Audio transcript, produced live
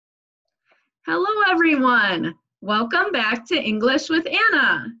Hello, everyone. Welcome back to English with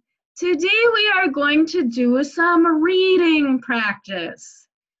Anna. Today we are going to do some reading practice.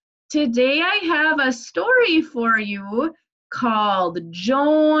 Today I have a story for you called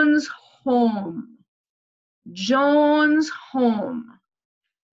Joan's Home. Joan's Home.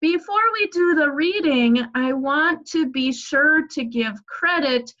 Before we do the reading, I want to be sure to give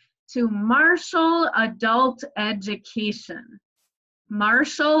credit to Marshall Adult Education.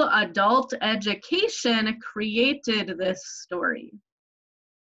 Marshall Adult Education created this story.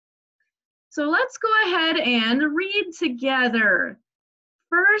 So let's go ahead and read together.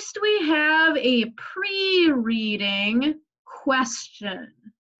 First, we have a pre-reading question.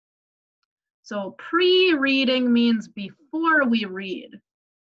 So pre-reading means before we read.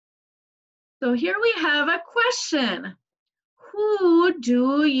 So here we have a question. Who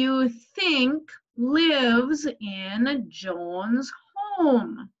do you think lives in Joan's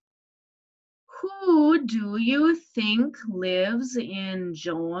home? Who do you think lives in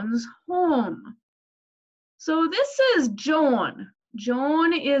Joan's home? So this is Joan.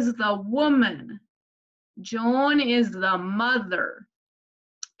 Joan is the woman. Joan is the mother.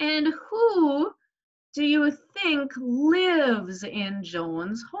 And who do you think lives in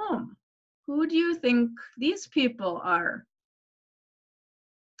Joan's home? Who do you think these people are?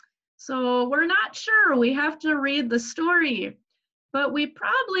 So we're not sure. We have to read the story. But we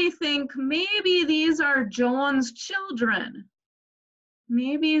probably think maybe these are Joan's children.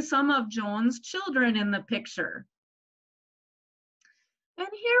 Maybe some of Joan's children in the picture. And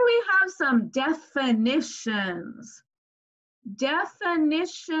here we have some definitions.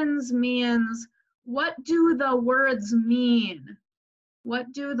 Definitions means, what do the words mean?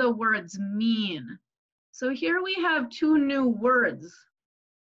 What do the words mean? So here we have two new words.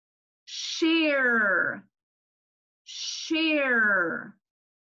 Share. Share.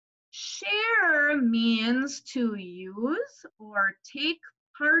 Share means to use or take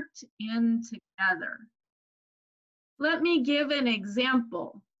part in together. Let me give an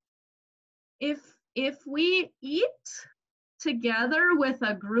example. If we eat together with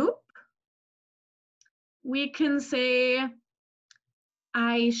a group, we can say,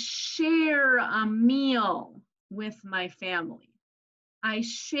 I share a meal with my family. I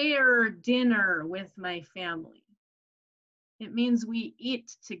share dinner with my family. It means we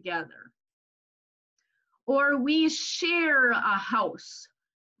eat together. Or we share a house.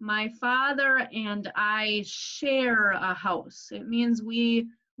 My father and I share a house. It means we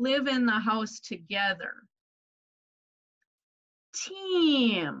live in the house together.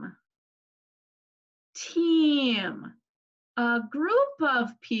 Team. Team. A group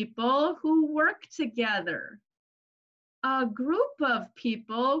of people who work together. A group of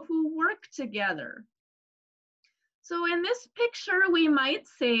people who work together. So in this picture, we might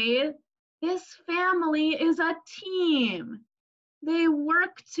say, this family is a team. They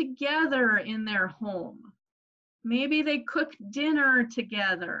work together in their home. Maybe they cook dinner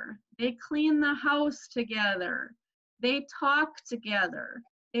together. They clean the house together. They talk together.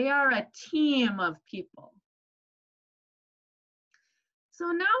 They are a team of people. So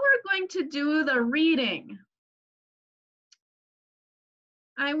now we're going to do the reading.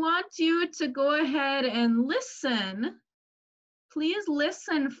 I want you to go ahead and listen. Please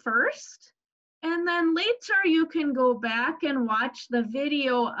listen first, and then later you can go back and watch the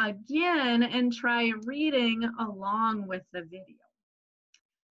video again and try reading along with the video.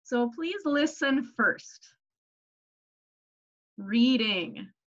 So please listen first. Reading.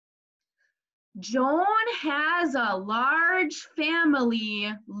 Joan has a large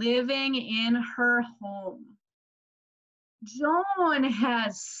family living in her home. Joan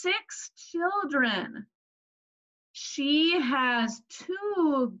has 6 children. She has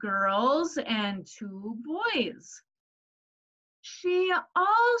 2 girls and 2 boys. She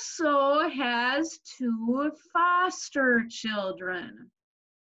also has 2 foster children.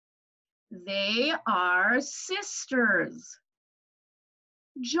 They are sisters.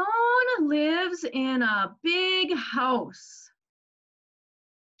 Joan lives in a big house.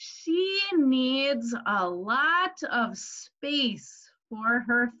 She needs a lot of space for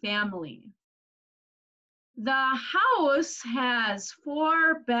her family. The house has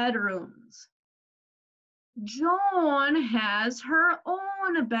 4 bedrooms. Joan has her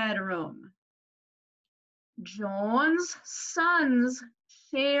own bedroom. Joan's sons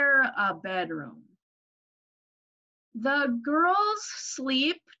share a bedroom. The girls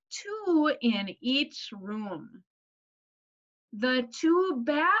sleep 2 in each room. The 2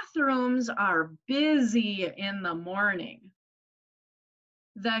 bathrooms are busy in the morning.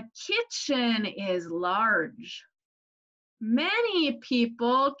 The kitchen is large. Many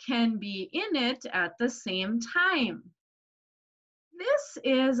people can be in it at the same time. This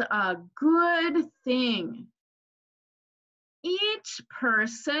is a good thing. Each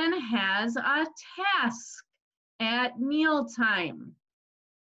person has a task at mealtime.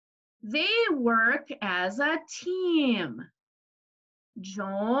 They work as a team.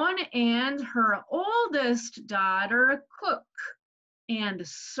 Joan and her oldest daughter cook and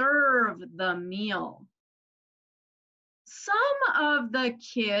serve the meal. Some of the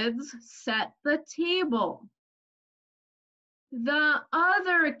kids set the table. The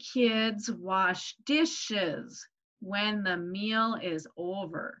other kids wash dishes when the meal is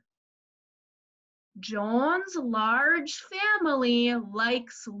over. Joan's large family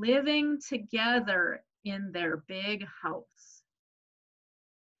likes living together in their big house.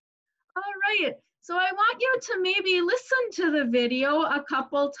 All right, so I want you to maybe listen to the video a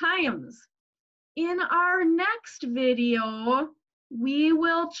couple times. In our next video, we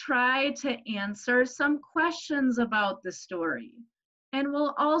will try to answer some questions about the story. And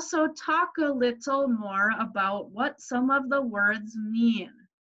we'll also talk a little more about what some of the words mean.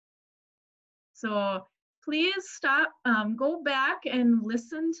 So please stop, go back and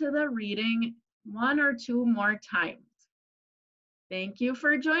listen to the reading 1 or 2 more times. Thank you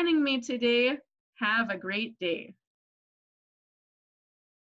for joining me today. Have a great day.